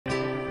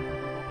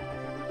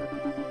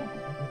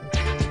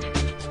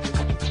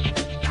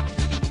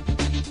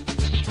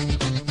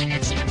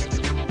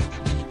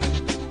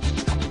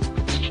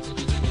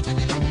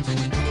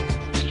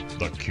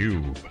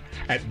theCUBE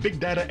at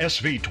BigData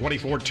SV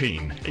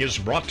 2014 is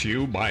brought to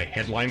you by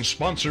headline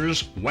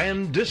sponsors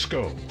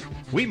WANDisco.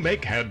 We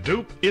make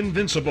Hadoop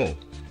invincible,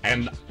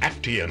 and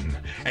Actian,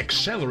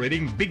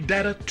 accelerating Big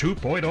Data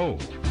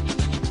 2.0.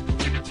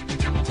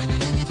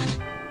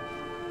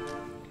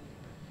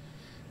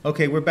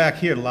 Okay, we're back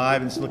here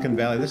live in Silicon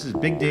Valley. This is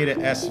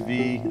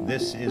BigDataSV.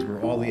 This is where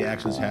all the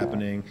action is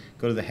happening.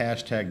 Go to the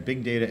hashtag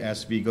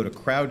BigDataSV. Go to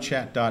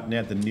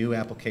crowdchat.net, the new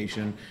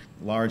application,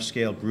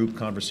 large-scale group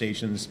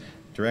conversations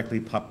directly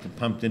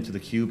pumped into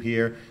theCUBE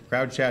here.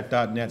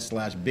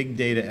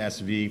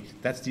 Crowdchat.net/BigDataSV.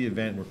 That's the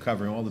event. We're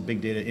covering all the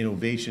big data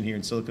innovation here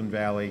in Silicon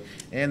Valley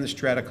and the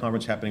Strata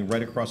Conference happening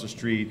right across the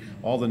street.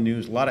 All the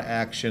news, a lot of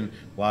action,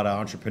 a lot of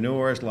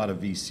entrepreneurs, a lot of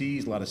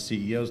VCs, a lot of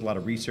CEOs, a lot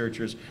of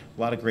researchers,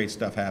 a lot of great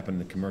stuff happening.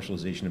 The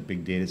commercialization of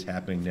big data is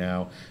happening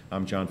now.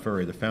 I'm John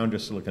Furrier, the founder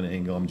of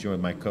SiliconANGLE. I'm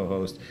joined by my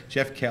co-host,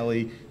 Jeff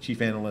Kelly,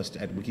 Chief Analyst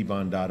at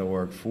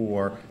wikibon.org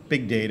for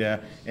Big Data.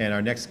 And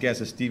our next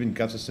guest is Stephen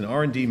Gustafson,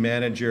 R&D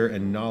Manager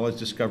and Knowledge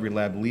Discovery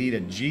Lab Lead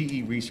at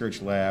GE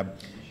Research Lab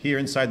here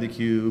inside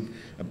theCUBE,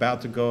 about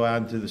to go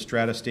out to the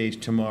Strata stage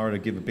tomorrow to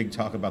give a big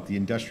talk about the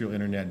industrial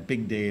internet,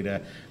 big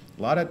data.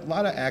 A lot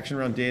of action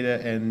around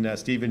data, and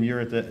Stephen, you're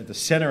at the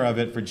center of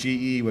it for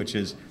GE, which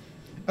is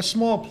a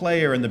small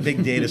player in the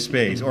big data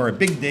space, or a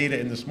big data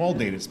in the small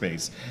data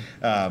space.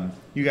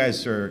 You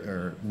guys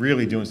are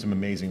really doing some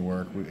amazing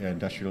work with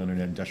industrial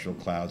internet, industrial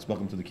clouds.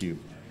 Welcome to theCUBE.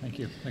 Thank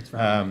you. Thanks for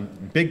having me.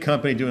 Big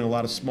company doing a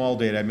lot of small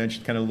data. I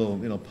mentioned kind of a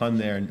little pun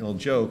there and a little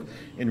joke.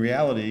 In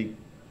reality,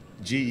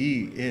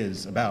 GE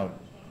is about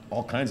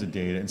all kinds of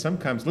data and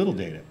sometimes little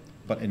data,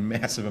 but in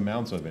massive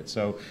amounts of it.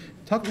 So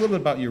talk a little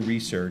bit about your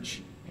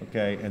research,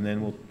 okay, and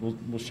then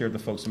we'll share with the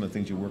folks some of the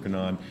things you're working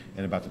on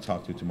and about to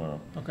talk to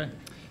tomorrow. Okay,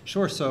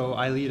 sure. So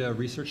I lead a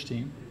research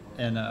team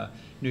in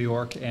New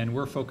York, and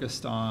we're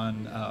focused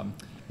on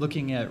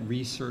looking at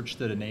research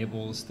that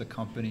enables the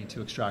company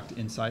to extract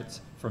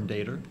insights from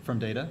data,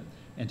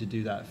 and to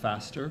do that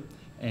faster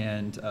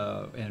and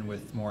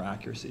with more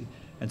accuracy.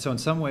 And so in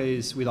some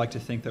ways, we like to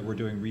think that we're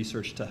doing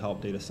research to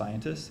help data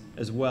scientists,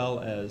 as well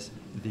as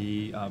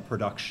the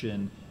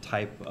production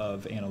type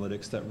of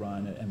analytics that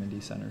run at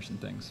M&D centers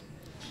and things.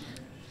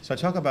 So I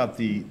talk about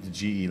the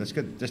GE. Let's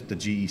get just the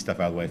GE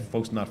stuff out of the way.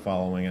 Folks not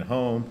following at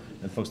home,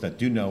 and folks that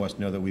do know us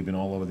know that we've been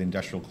all over the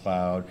industrial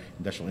cloud,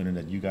 industrial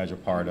internet you guys are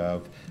part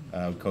of.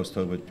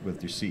 Coastal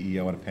with your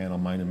CEO on a panel,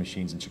 Mind and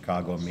Machines in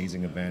Chicago,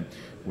 amazing event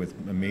with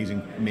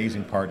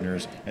amazing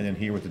partners, and then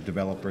here with the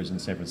developers in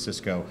San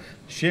Francisco.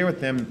 Share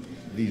with them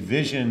the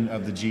vision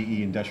of the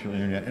GE industrial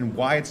internet and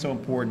why it's so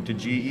important to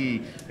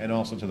GE and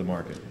also to the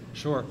market.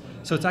 Sure.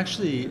 So it's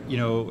actually,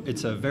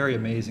 it's a very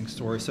amazing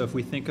story. So if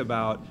we think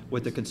about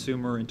what the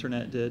consumer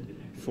internet did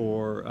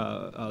for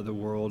the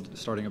world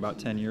starting about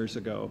 10 years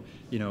ago,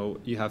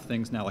 you have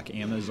things now like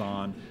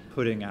Amazon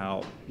putting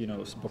out,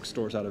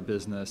 bookstores out of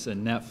business,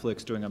 and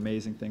Netflix doing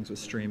amazing things with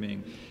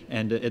streaming,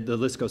 and the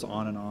list goes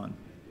on and on.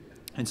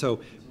 And so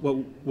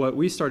what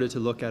we started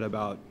to look at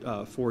about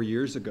 4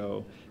 years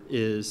ago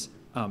is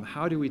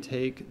how do we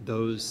take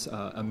those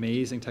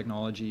amazing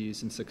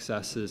technologies and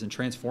successes and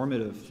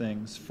transformative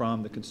things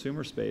from the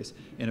consumer space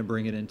and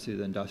bring it into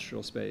the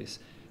industrial space?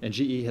 And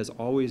GE has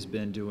always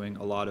been doing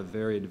a lot of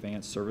very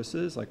advanced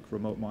services like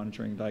remote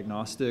monitoring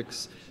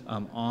diagnostics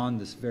on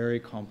this very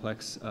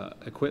complex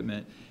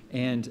equipment.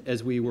 And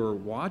as we were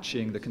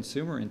watching the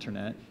consumer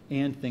internet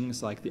and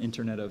things like the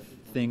Internet of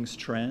Things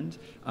trend,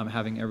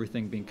 having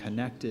everything being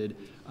connected,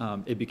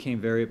 it became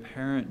very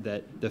apparent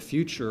that the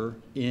future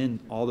in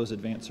all those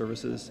advanced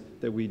services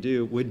that we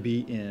do would be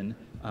in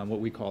what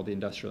we call the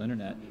industrial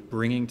internet,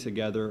 bringing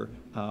together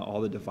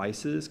all the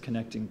devices,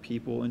 connecting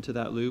people into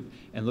that loop,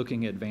 and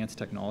looking at advanced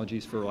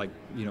technologies for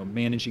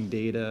managing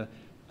data,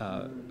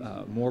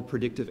 more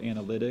predictive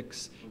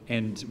analytics,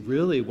 and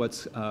really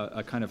what's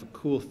a kind of a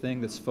cool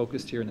thing that's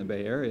focused here in the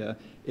Bay Area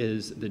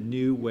is the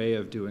new way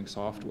of doing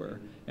software.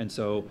 And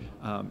so,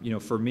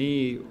 for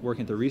me,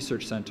 working at the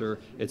research center,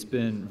 it's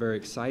been very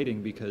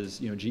exciting because,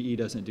 GE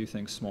doesn't do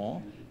things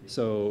small.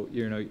 So,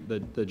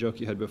 the joke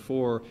you had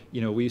before,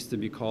 we used to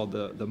be called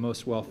the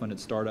most well-funded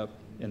startup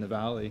in the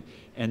Valley.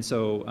 And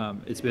so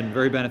it's been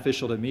very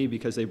beneficial to me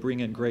because they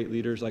bring in great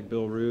leaders like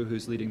Bill Rue,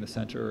 who's leading the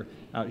center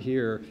out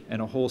here,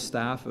 and a whole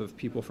staff of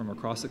people from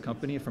across the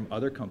company, from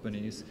other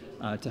companies,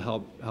 to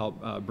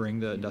help bring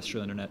the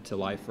industrial internet to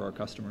life for our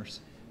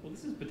customers. Well,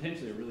 this is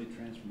potentially a really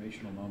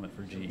transformational moment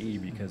for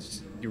GE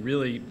because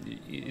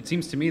it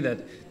seems to me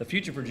that the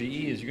future for GE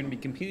is you're going to be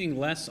competing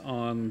less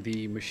on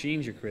the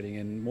machines you're creating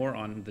and more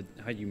on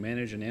how you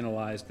manage and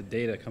analyze the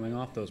data coming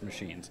off those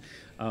machines.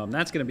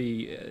 That's going to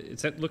be,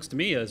 it looks to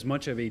me, as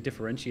much of a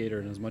differentiator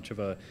and as much of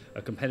a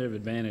competitive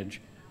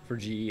advantage for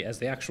GE as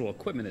the actual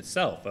equipment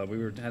itself. We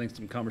were having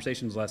some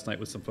conversations last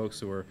night with some folks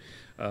who were,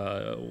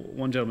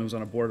 one gentleman was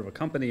on a board of a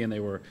company and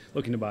they were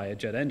looking to buy a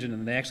jet engine,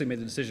 and they actually made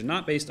the decision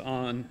not based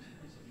on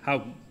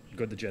how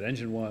good the jet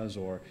engine was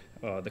or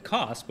the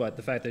cost, but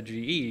the fact that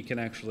GE can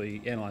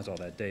actually analyze all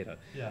that data.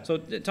 Yeah. So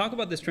talk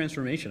about this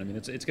transformation. I mean,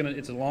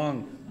 it's a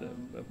long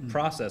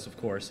process, of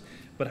course,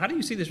 but how do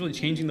you see this really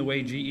changing the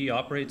way GE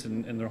operates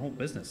and their whole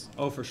business?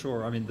 Oh, for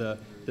sure. I mean, the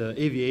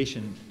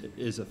aviation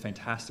is a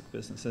fantastic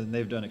business, and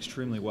they've done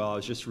extremely well. I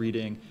was just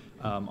reading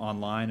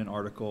online an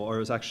article, or it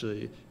was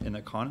actually in The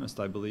Economist,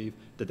 I believe,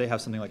 that they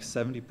have something like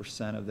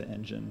 70% of the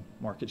engine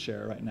market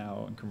share right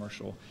now in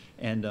commercial.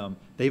 And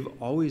they've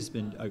always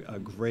been a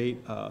great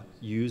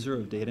user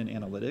of data and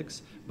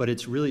analytics, but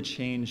it's really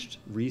changed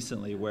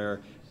recently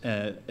where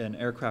an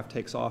aircraft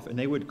takes off, and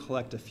they would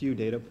collect a few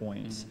data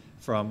points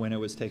from when it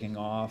was taking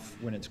off,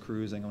 when it's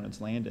cruising, when it's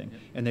landing,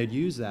 and they'd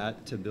use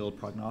that to build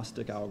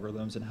prognostic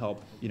algorithms and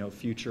help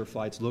future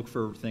flights look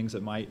for things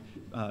that might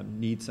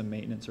need some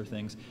maintenance or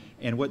things.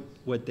 And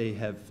what they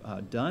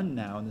have done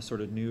now in this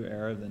sort of new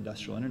era of the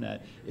industrial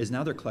internet is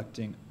now they're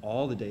collecting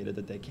all the data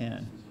that they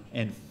can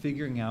and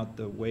figuring out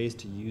the ways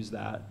to use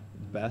that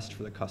best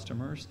for the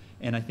customers.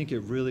 And I think it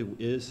really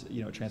is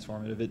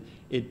transformative.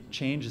 It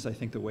changes, I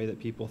think, the way that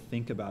people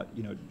think about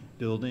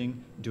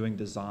building, doing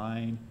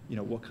design,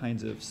 what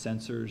kinds of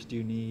sensors do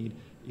you need,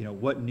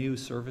 what new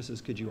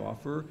services could you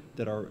offer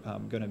that are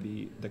going to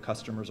be, the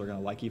customers are going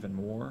to like even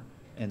more.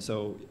 And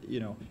so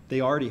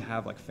they already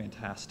have like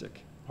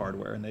fantastic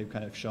hardware, and they've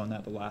kind of shown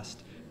that the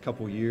last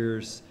couple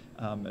years,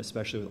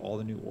 especially with all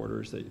the new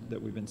orders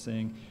that we've been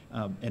seeing.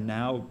 And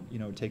now,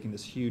 taking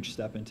this huge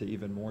step into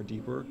even more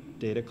deeper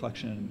data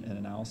collection and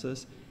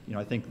analysis,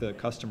 I think the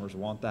customers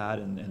want that,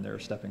 and they're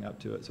stepping up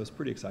to it. So it's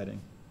pretty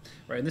exciting.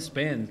 Right, and this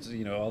spans,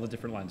 all the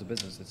different lines of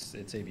business.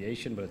 It's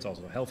aviation, but it's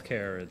also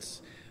healthcare,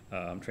 it's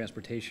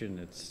transportation,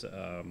 it's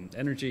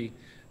energy.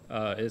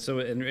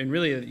 And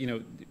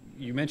really,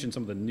 you mentioned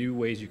some of the new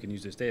ways you can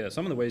use this data.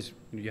 Some of the ways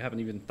you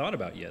haven't even thought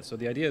about yet. So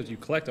the idea is you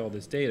collect all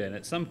this data, and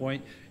at some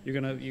point you're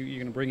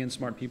gonna bring in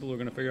smart people who are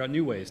gonna figure out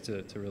new ways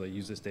to really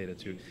use this data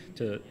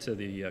to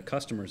the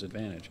customer's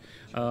advantage.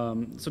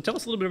 So tell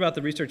us a little bit about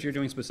the research you're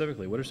doing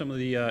specifically. What are some of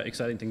the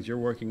exciting things you're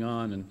working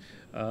on,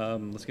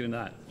 and let's get into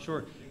that.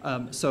 Sure.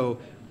 So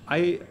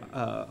I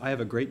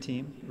have a great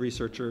team,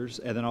 researchers,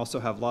 and then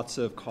also have lots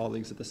of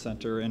colleagues at the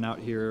center and out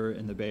here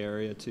in the Bay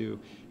Area too.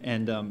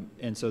 And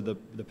so the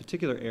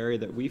particular area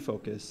that we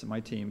focus, my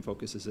team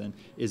focuses in,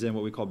 is in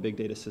what we call big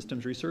data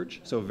systems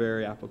research, so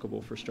very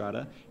applicable for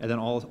Strata, and then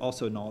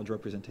also knowledge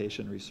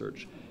representation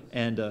research.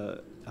 And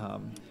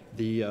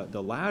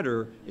the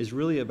latter is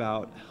really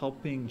about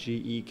helping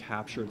GE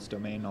capture its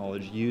domain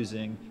knowledge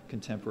using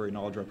contemporary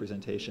knowledge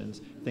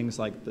representations, things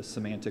like the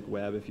semantic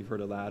web, if you've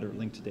heard of that, or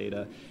linked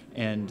data.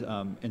 And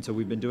so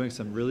we've been doing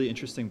some really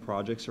interesting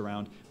projects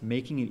around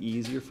making it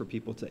easier for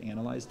people to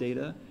analyze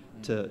data,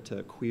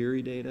 to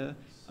query data,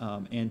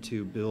 and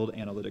to build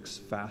analytics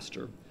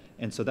faster.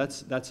 And so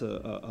that's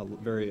a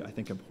very, I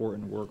think,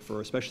 important work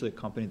for especially a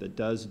company that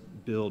does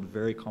build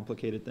very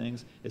complicated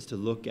things, is to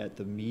look at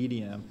the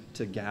medium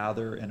to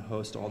gather and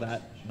host all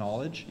that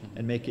knowledge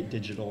and make it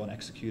digital and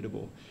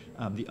executable.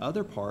 The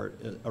other part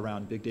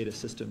around big data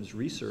systems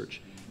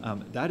research,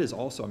 that is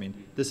also, I mean,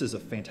 this is a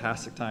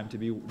fantastic time to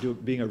be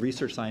being a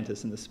research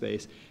scientist in this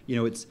space.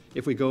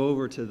 If we go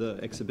over to the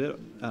exhibit,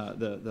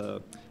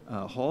 the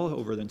hall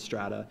over in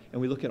Strata,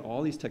 and we look at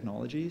all these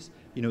technologies,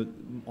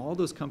 all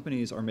those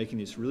companies are making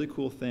these really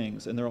cool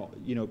things, and they're all,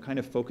 kind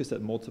of focused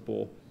at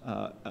multiple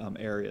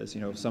areas,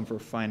 some for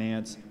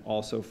finance,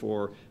 also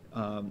for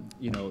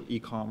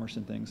e-commerce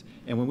and things.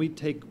 And when we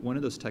take one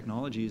of those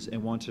technologies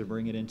and want to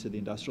bring it into the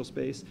industrial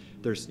space,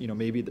 there's,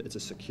 maybe it's a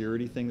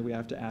security thing that we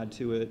have to add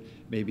to it.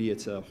 Maybe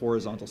it's a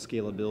horizontal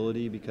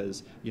scalability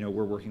because,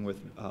 we're working with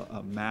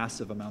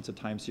massive amounts of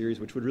time series,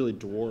 which would really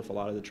dwarf a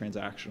lot of the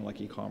transactional, like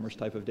e-commerce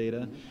type of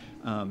data.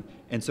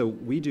 And so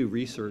we do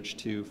research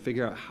to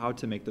figure out how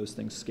to make those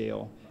things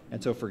scale.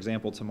 And so, for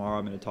example, tomorrow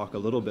I'm going to talk a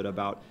little bit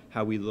about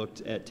how we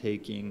looked at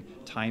taking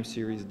time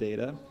series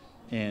data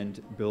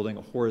and building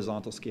a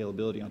horizontal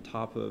scalability on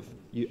top of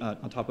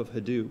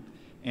Hadoop.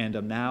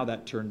 And now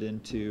that turned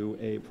into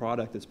a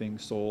product that's being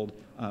sold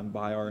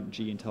by our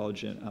GE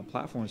Intelligent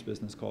Platforms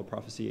business called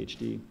Prophecy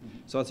HD.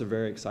 So that's a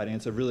very exciting,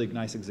 it's a really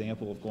nice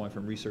example of going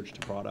from research to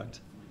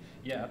product.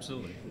 Yeah,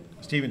 absolutely.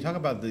 Stephen, talk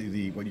about what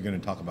you're going to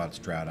talk about at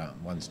Strata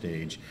on one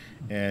stage,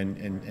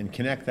 and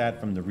connect that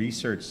from the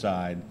research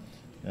side,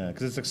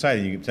 because it's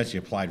exciting. You can potentially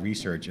applied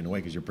research in a way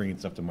because you're bringing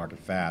stuff to market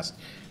fast.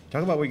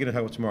 Talk about what you're going to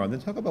talk about tomorrow, and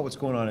then talk about what's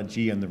going on at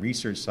GE on the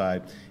research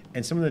side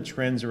and some of the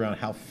trends around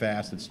how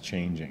fast it's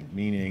changing.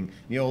 Meaning, in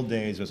the old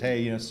days was,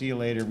 hey, see you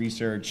later,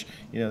 research,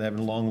 they're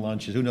having long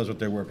lunches, who knows what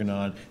they're working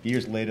on.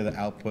 Years later, the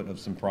output of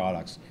some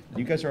products.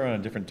 You guys are on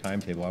a different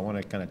timetable. I want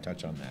to kind of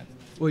touch on that.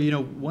 Well,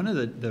 one of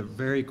the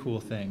very cool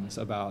things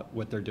about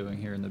what they're doing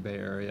here in the Bay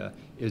Area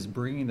is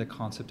bringing the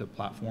concept of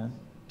platform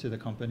to the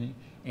company,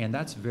 and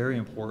that's very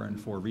important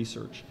for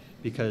research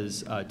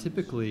because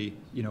typically,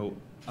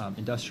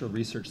 industrial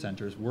research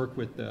centers work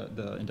with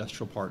the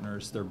industrial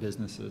partners, their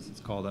businesses,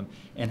 let's call them,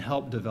 and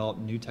help develop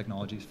new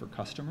technologies for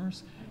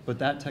customers. But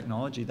that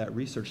technology, that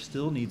research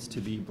still needs to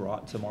be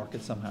brought to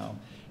market somehow.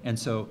 And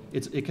so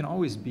it can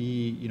always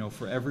be,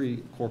 for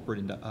every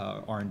corporate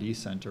R&D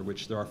center,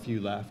 which there are a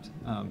few left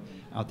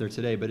out there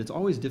today, but it's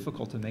always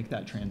difficult to make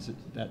that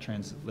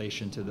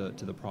translation to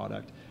the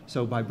product.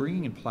 So by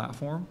bringing in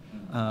platform,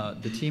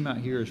 the team out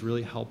here is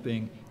really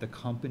helping the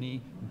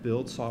company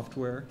build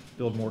software,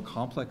 build more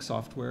complex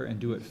software, and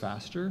do it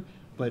faster.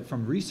 But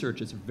from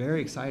research, it's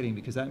very exciting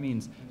because that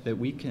means that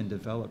we can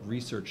develop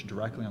research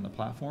directly on the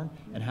platform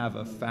and have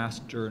a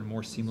faster and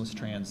more seamless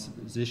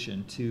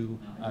transition to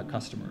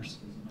customers.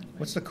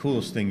 What's the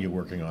coolest thing you're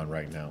working on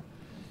right now?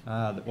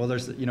 Well,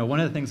 there's, one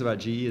of the things about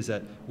GE is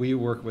that we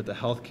work with the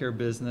healthcare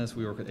business,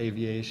 we work with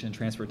aviation,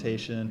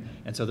 transportation,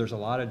 and so there's a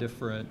lot of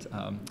different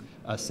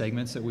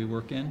segments that we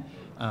work in.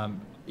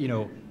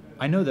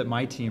 I know that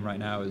my team right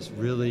now is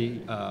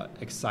really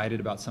excited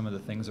about some of the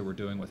things that we're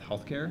doing with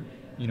healthcare,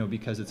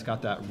 because it's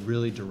got that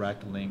really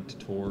direct link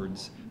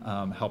towards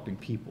helping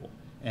people.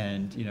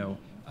 And,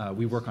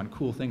 we work on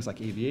cool things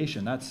like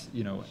aviation. That's,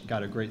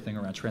 got a great thing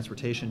around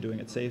transportation, doing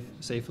it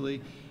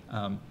safely.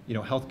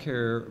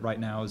 Healthcare right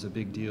now is a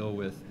big deal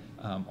with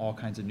all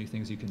kinds of new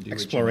things you can do.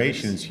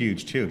 Exploration is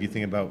huge too. If you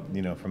think about,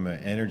 from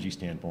an energy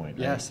standpoint.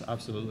 Right? Yes,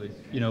 absolutely.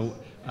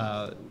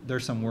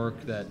 There's some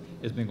work that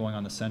has been going on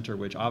in the center,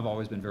 which I've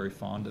always been very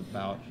fond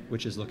about,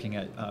 which is looking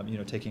at,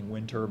 taking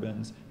wind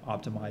turbines,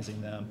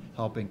 optimizing them,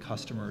 helping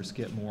customers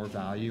get more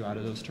value out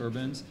of those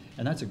turbines.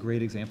 And that's a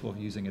great example of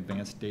using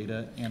advanced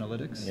data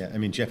analytics. Yeah,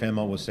 Jeff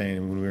Emmel was saying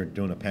when we were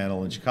doing a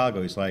panel in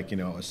Chicago, he's like,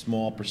 a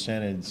small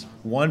percentage,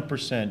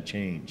 1%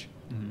 change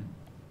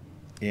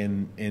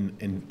in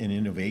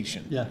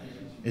innovation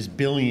is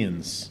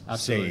billions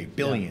saved,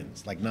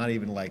 billions, like not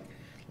even like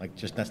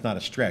just, that's not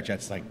a stretch,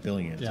 that's like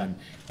billions. Yeah.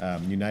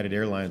 And United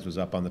Airlines was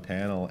up on the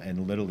panel,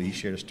 and literally he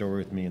shared a story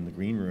with me in the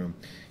green room.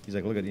 He's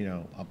like, look at,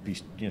 I'll be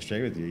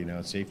straight with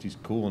you, safety's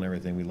cool and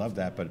everything, we love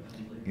that, but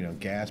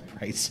gas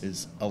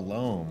prices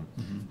alone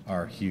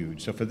are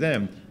huge. So for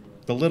them,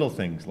 the little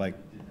things like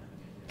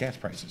gas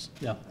prices,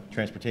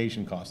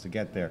 transportation costs to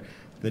get there,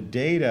 the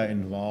data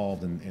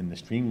involved in the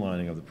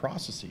streamlining of the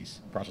processes,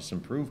 process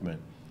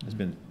improvement, has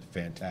been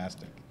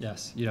fantastic.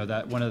 Yes,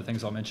 that one of the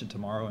things I'll mention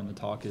tomorrow in the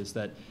talk is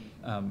that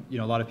a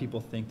lot of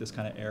people think this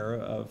kind of era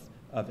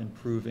of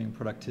improving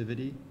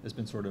productivity has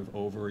been sort of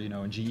over,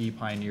 and GE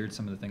pioneered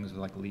some of the things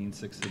like Lean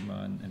Six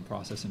Sigma and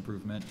process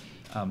improvement,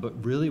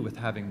 but really with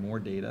having more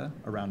data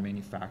around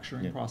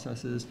manufacturing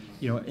processes,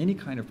 any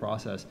kind of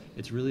process,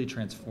 it's really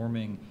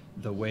transforming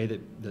the way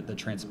that the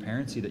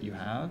transparency that you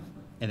have.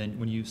 And then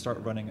when you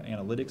start running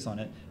analytics on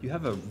it, you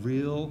have a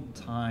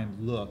real-time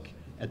look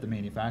at the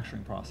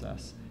manufacturing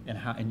process and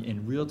how,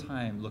 in real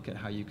time, look at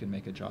how you can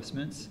make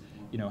adjustments,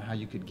 how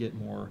you could get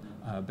more,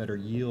 better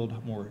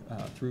yield, more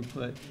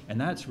throughput, and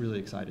that's really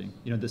exciting.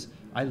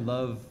 I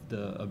love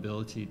the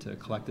ability to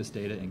collect this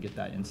data and get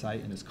that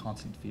insight and this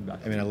constant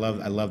feedback. I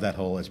love that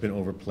whole, it's been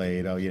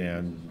overplayed,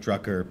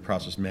 Drucker,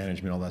 process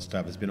management, all that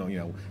stuff, it's been,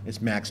 it's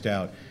maxed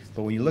out.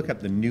 But when you look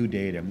at the new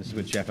data, and this is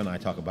what Jeff and I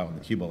talk about in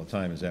theCUBE all the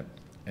time, is that,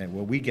 and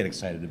what we get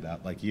excited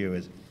about, like you,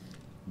 is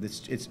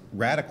it's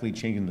radically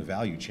changing the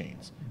value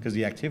chains because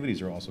the activities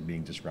are also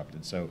being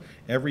disrupted. So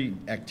every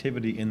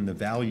activity in the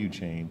value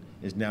chain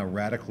is now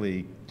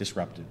radically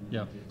disrupted.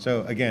 Yeah.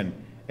 So again,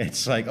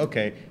 it's like,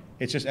 okay,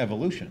 it's just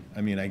evolution.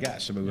 I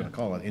guess we're going to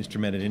call it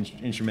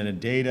instrumented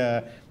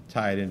data,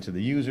 tied into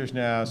the users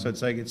now. So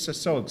it's like, it's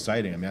just so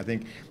exciting. I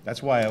think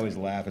that's why I always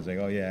laugh. It's like,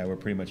 oh yeah, we're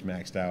pretty much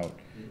maxed out.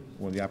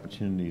 Well, the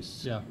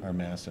opportunities are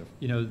massive.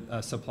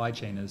 Supply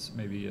chain is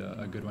maybe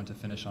a good one to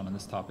finish on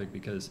this topic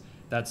because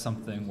that's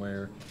something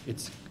where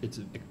it's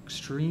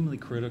extremely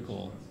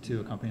critical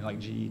to a company like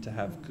GE to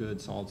have good,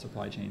 solid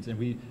supply chains. And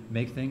we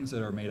make things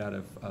that are made out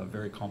of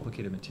very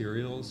complicated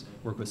materials,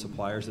 work with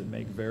suppliers that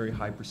make very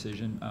high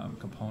precision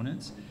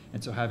components.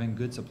 And so having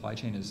good supply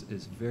chain is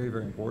very,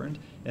 very important.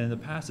 And in the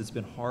past, it's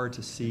been hard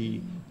to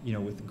see,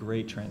 with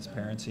great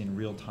transparency and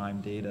real-time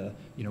data,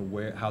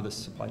 how the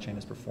supply chain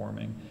is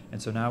performing.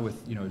 And so now with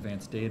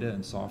advanced data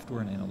and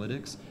software and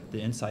analytics, the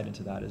insight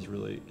into that is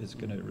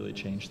going to really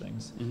change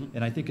things.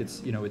 And I think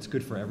it's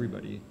good for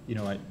everybody.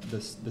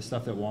 The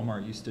stuff that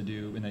Walmart used to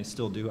do, and they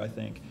still do, I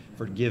think,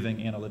 for giving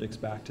analytics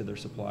back to their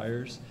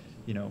suppliers.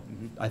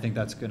 I think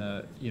that's going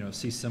to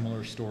see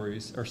similar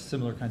stories or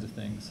similar kinds of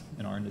things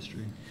in our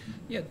industry.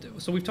 Yeah,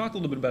 so we've talked a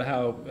little bit about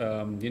how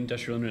the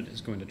industrial internet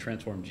is going to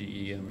transform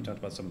GE, and we talked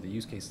about some of the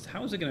use cases.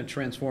 How is it going to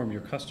transform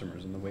your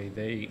customers and the way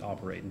they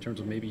operate in terms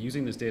of maybe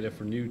using this data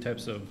for new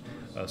types of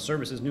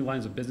services, new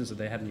lines of business that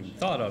they hadn't even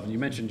thought of? And you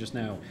mentioned just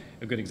now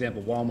a good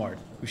example, Walmart,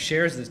 who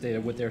shares this data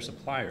with their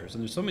suppliers.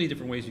 And there's so many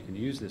different ways you can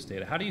use this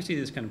data. How do you see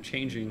this kind of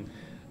changing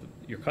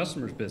your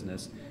customers'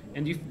 business?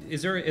 And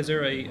is there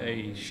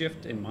a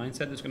shift in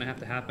mindset that's going to have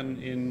to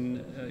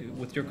happen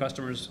with your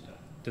customers?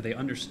 Do they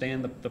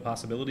understand the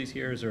possibilities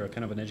here? Is there a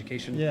kind of an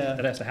education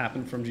that has to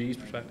happen from GE's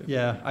perspective?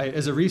 Yeah,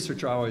 as a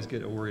researcher, I always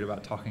get worried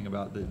about talking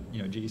about the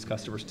GE's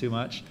customers too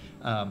much.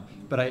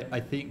 But I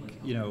think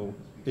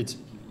it's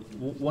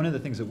one of the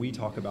things that we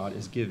talk about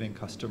is giving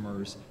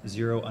customers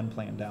zero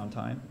unplanned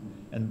downtime,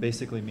 and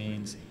basically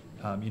means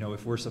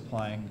if we're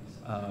supplying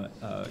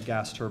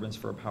gas turbines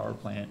for a power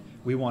plant,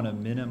 we want to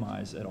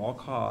minimize at all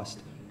cost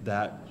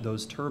that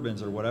those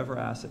turbines or whatever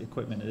asset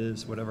equipment it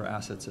is, whatever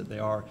assets that they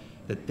are,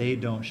 that they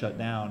don't shut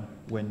down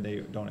when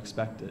they don't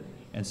expect it.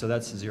 And so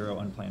that's zero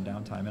unplanned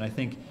downtime. And I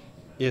think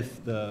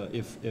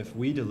if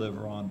we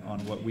deliver on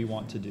what we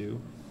want to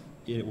do,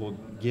 it will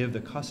give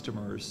the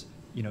customers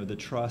the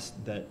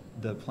trust that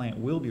the plant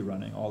will be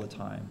running all the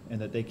time, and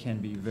that they can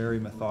be very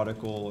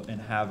methodical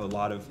and have a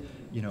lot of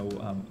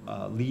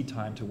lead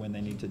time to when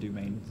they need to do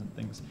maintenance and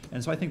things.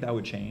 And so I think that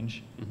would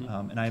change.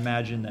 And I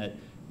imagine that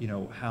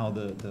how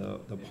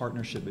the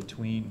partnership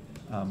between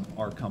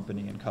our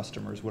company and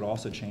customers would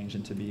also change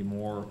into be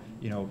more,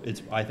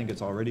 I think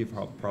it's already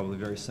probably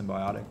very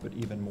symbiotic, but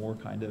even more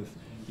kind of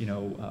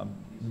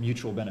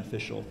mutual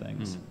beneficial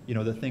things.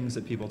 The things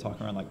that people talk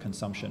around like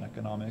consumption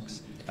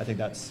economics, I think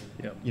that's,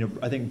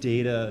 I think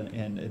data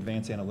and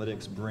advanced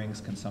analytics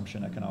brings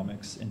consumption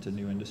economics into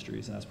new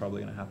industries, and that's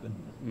probably going to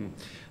happen.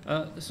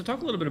 So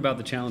talk a little bit about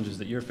the challenges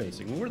that you're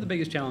facing. What are the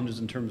biggest challenges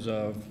in terms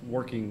of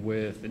working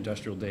with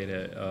industrial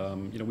data?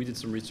 We did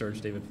some research,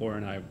 David Furrier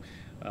and I,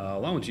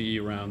 along with GE,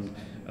 around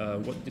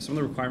what some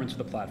of the requirements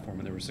for the platform,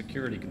 and there were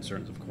security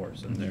concerns, of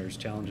course, and there's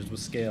challenges with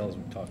scale, as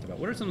we've talked about.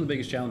 What are some of the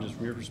biggest challenges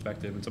from your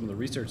perspective and some of the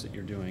research that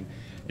you're doing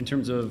in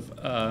terms of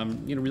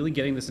really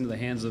getting this into the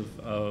hands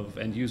of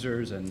end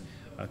users and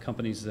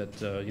companies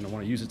that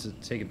want to use it to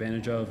take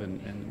advantage of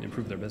and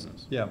improve their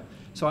business? Yeah.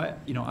 So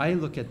I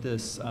look at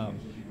this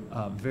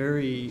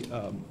very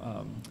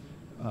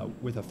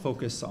with a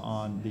focus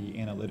on the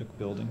analytic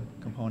building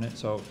component.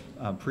 So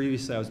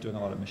previously I was doing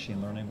a lot of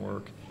machine learning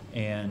work,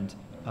 and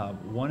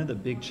one of the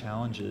big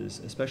challenges,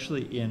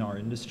 especially in our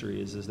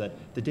industry, is that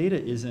the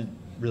data isn't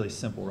really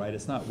simple, right?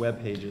 It's not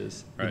web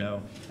pages, right.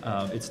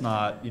 It's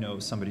not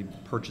somebody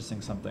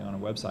purchasing something on a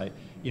website.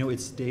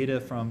 It's data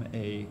from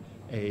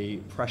a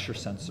pressure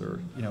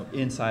sensor,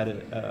 inside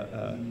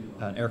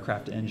an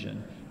aircraft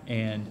engine.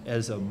 And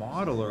as a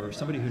modeler,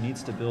 somebody who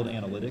needs to build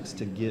analytics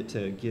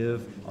to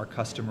give our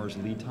customers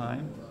lead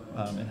time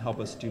and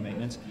help us do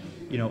maintenance,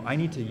 I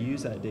need to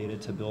use that data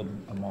to build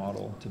a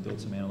model, to build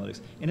some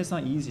analytics. And it's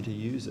not easy to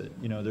use it.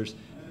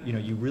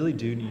 You really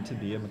do need to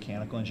be a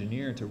mechanical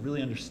engineer to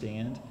really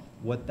understand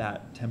what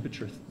that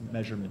temperature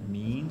measurement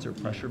means, or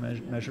pressure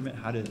measurement,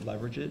 how to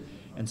leverage it.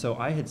 And so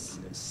I had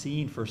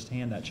seen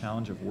firsthand that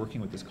challenge of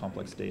working with this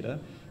complex data,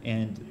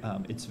 and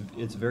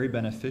it's very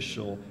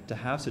beneficial to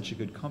have such a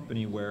good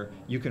company where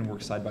you can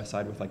work side by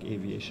side with like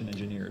aviation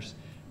engineers.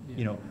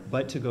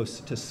 But to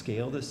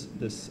scale this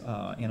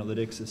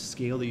analytics, to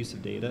scale the use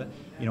of data,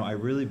 I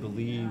really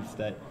believe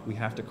that we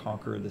have to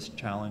conquer this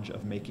challenge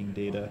of making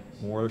data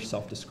more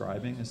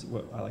self-describing, is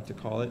what I like to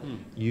call it,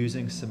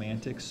 using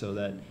semantics so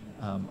that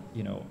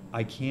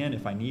I can,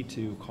 if I need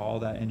to, call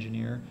that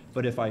engineer.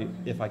 But if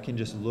I can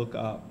just look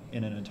up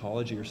in an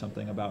ontology or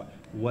something about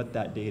what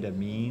that data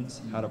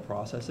means, how to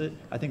process it,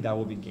 I think that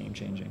will be game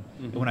changing.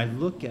 And when I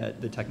look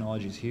at the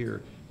technologies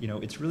here,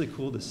 it's really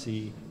cool to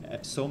see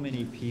so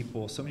many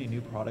people, so many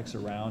new products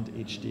around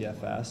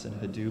HDFS and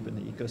Hadoop and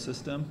the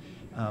ecosystem.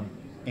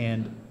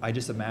 And I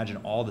just imagine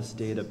all this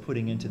data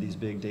putting into these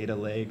big data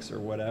lakes or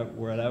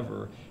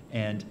whatever,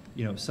 and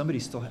somebody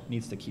still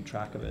needs to keep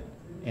track of it.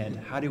 And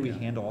how do we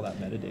handle all that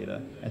metadata?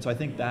 And so I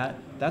think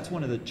that's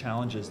one of the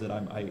challenges that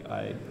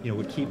I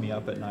would keep me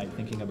up at night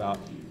thinking about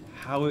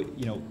how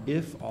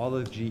if all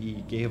of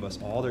GE gave us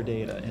all their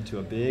data into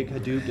a big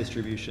Hadoop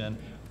distribution,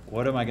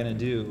 what am I going to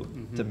do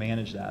to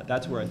manage that?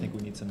 That's where I think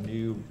we need some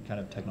new kind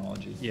of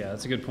technology. Yeah,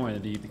 that's a good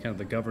point. The kind of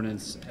the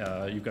governance,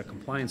 you've got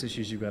compliance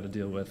issues you've got to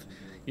deal with.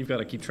 You've got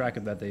to keep track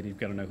of that data. You've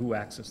got to know who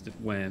accessed it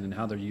when and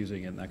how they're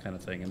using it and that kind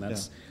of thing. And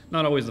that's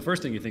not always the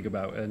first thing you think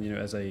about. And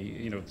as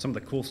some of the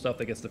cool stuff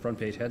that gets the front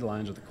page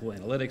headlines or the cool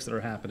analytics that are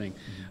happening.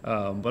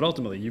 But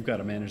ultimately, you've got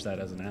to manage that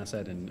as an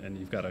asset, and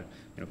you've got to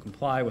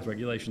comply with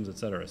regulations, et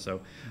cetera.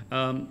 So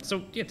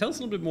yeah, tell us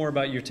a little bit more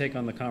about your take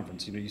on the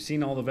conference. You've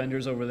seen all the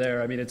vendors over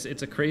there. I mean, it's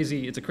a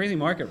crazy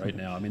market right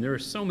now. I mean, there are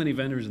so many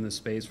vendors in this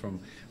space,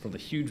 from the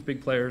huge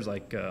big players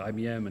like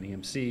IBM and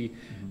EMC,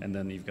 and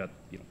then you've got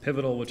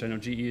Pivotal, which I know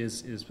GE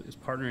is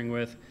partnering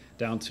with,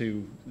 down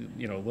to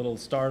little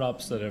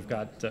startups that have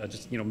got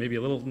just maybe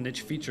a little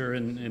niche feature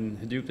in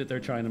Hadoop that they're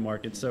trying to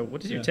market. So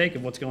what is your take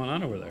of what's going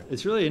on over there?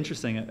 It's really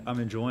interesting.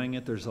 I'm enjoying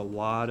it. There's a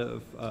lot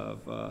of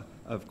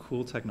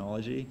cool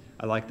technology.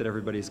 I like that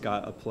everybody's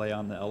got a play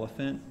on the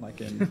elephant,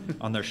 like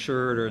on their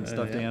shirt or in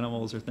stuffed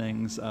animals or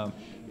things.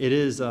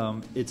 It's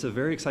a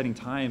very exciting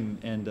time,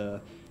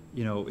 and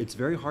it's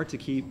very hard to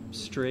keep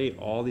straight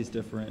all these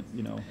different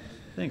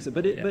things.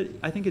 But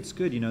I think it's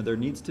good. There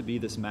needs to be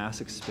this mass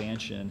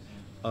expansion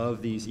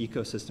of these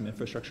ecosystem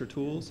infrastructure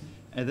tools,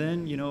 and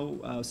then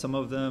some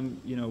of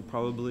them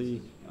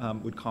probably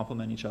would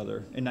complement each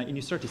other, and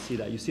you start to see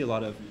that. You see a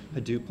lot of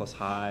Hadoop plus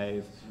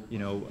Hive,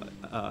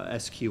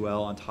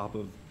 SQL on top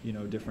of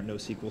different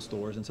NoSQL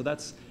stores, and so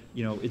that's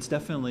it's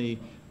definitely,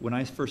 when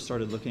I first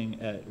started looking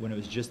at when it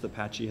was just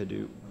Apache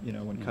Hadoop,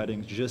 when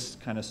Cutting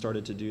just kind of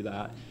started to do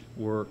that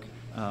work,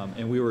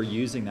 and we were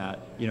using that,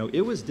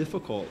 it was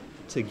difficult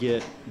to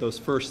get those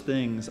first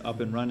things up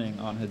and running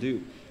on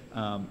Hadoop.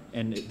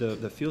 And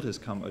the field has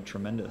come a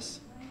tremendous,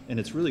 and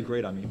it's really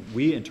great. I mean,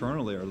 we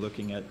internally are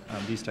looking at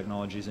these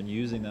technologies and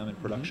using them in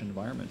production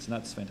environments, and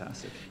that's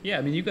fantastic. Yeah,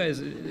 I mean, you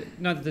guys,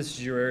 not that this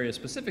is your area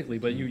specifically,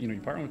 but you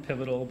partner with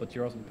Pivotal, but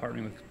you're also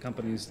partnering with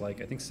companies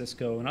like I think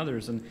Cisco and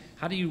others. And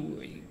how do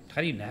you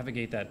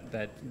navigate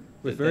that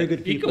with very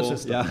good people?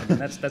 Ecosystem? Yeah. I mean,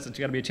 that's got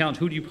to be a challenge.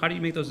 How do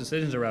you make those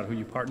decisions around who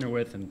you partner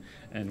with,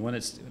 and when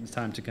it's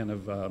time to kind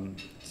of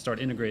start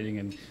integrating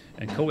and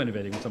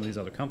co-innovating with some of these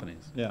other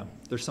companies? Yeah,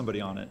 there's somebody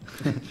on it.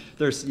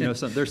 There's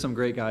there's some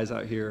great guys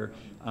out here,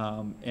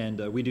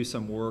 and we do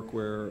some work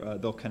where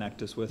they'll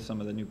connect us with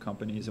some of the new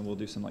companies, and we'll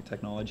do some like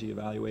technology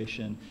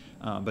evaluation.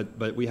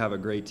 But we have a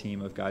great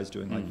team of guys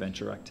doing like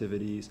venture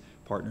activities,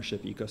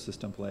 partnership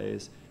ecosystem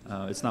plays.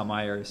 It's not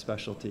my area of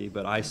specialty,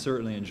 but I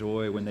certainly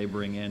enjoy when they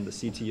bring in the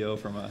CTO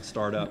from a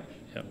startup.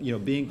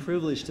 Yep. Being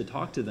privileged to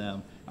talk to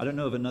them. I don't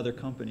know of another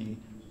company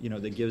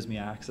that gives me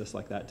access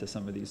like that to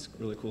some of these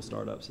really cool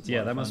startups. It's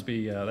that must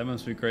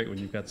be great when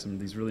you've got some of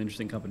these really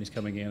interesting companies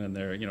coming in, and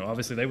they're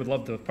obviously they would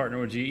love to partner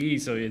with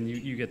GE, so and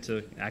you get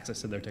to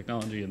access to their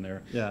technology and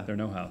their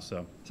know-how.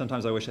 So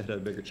sometimes I wish I had a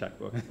bigger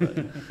checkbook.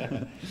 But.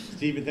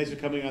 Stephen, thanks for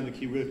coming on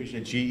theCUBE. Really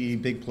appreciate it.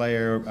 GE, big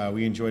player.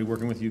 We enjoyed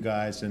working with you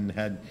guys and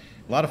had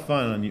a lot of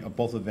fun on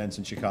both events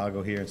in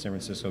Chicago, here in San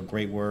Francisco.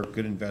 Great work,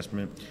 good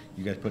investment.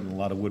 You guys putting a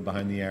lot of wood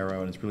behind the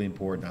arrow, and it's really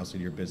important, obviously,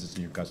 to your business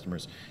and your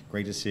customers.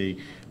 Great to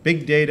see.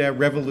 Big data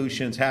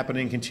revolution is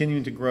happening,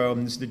 continuing to grow.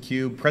 And this is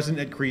theCUBE, present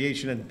at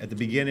creation at the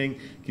beginning,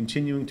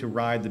 continuing to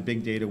ride the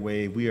big data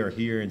wave. We are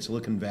here in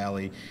Silicon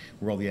Valley,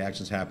 where all the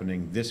action's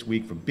happening this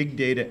week for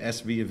BigData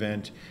SV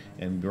event,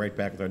 and we'll be right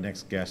back with our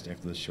next guest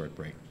after this short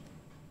break.